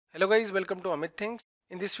Hello guys, welcome to Amit Things.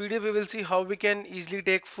 In this video we will see how we can easily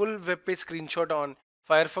take full web page screenshot on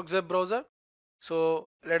Firefox web browser. So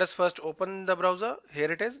let us first open the browser.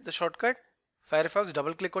 Here it is, the shortcut Firefox.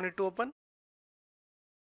 Double click on it to open.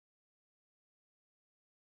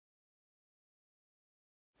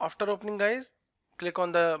 After opening guys, click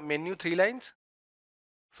on the menu 3 lines.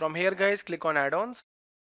 From here guys, click on add-ons.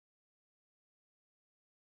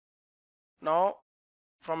 Now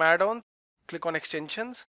from add-ons, click on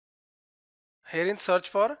extensions. Here in search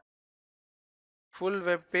for full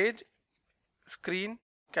web page screen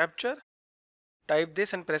capture. Type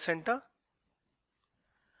this and press enter.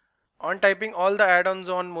 On typing, all the add-ons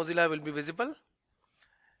on Mozilla will be visible.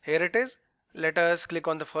 Here it is. Let us click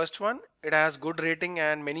on the first one. It has good rating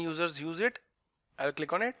and many users use it. I'll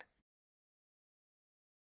click on it.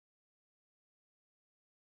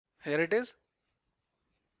 Here it is.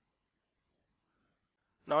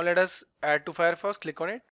 Now let us add to Firefox. Click on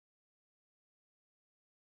it.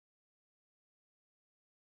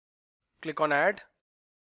 Click on add.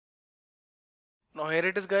 Now here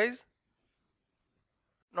it is guys.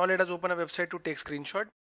 Now let us open a website to take screenshot.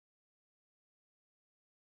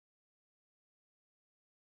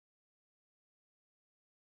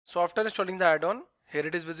 So after installing the add-on, here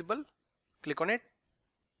it is visible. Click on it.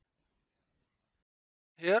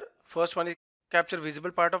 Here first one is capture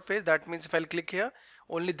visible part of page. That means if I'll click here,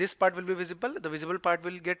 only this part will be visible. The visible part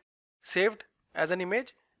will get saved as an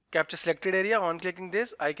image. Capture selected area. On clicking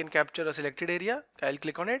this, I can capture a selected area. I'll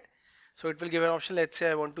click on it. So it will give an option. Let's say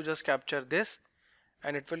I want to just capture this,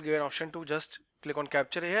 and it will give an option to just click on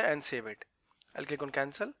capture here and save it. I'll click on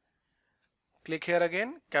cancel. Click here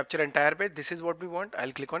again, capture entire page. This is what we want.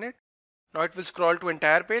 I'll click on it. Now it will scroll to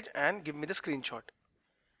entire page and give me the screenshot.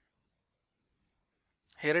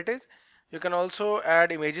 Here it is. You can also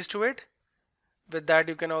add images to it. With that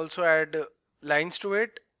you can also add lines to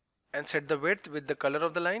it and set the width with the color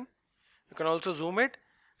of the line. You can also zoom it.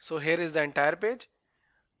 So here is the entire page.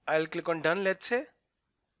 I'll click on done, let's say,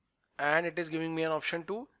 and it is giving me an option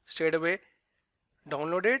to straight away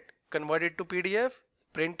download it, convert it to PDF,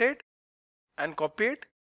 print it and copy it.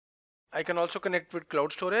 I can also connect with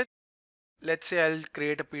cloud storage. Let's say I'll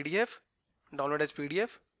create a PDF, download as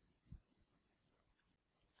PDF.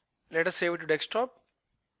 Let us save it to desktop.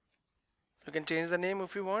 You can change the name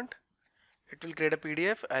if you want. It will create a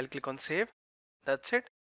PDF. I'll click on save. That's it.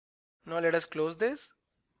 Now let us close this,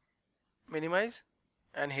 minimize,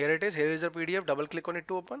 and here it is. Here is a PDF. Double click on it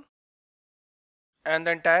to open. And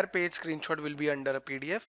the entire page screenshot will be under a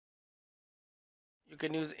PDF. You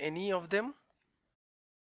can use any of them.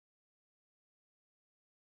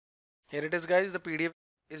 Here it is guys, the PDF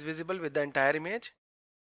is visible with the entire image.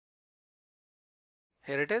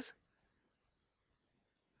 Here it is.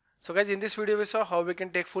 So guys, in this video we saw how we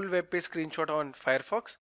can take full web page screenshot on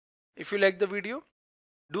Firefox. If you like the video,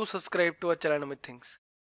 do subscribe to our channel Amit Things.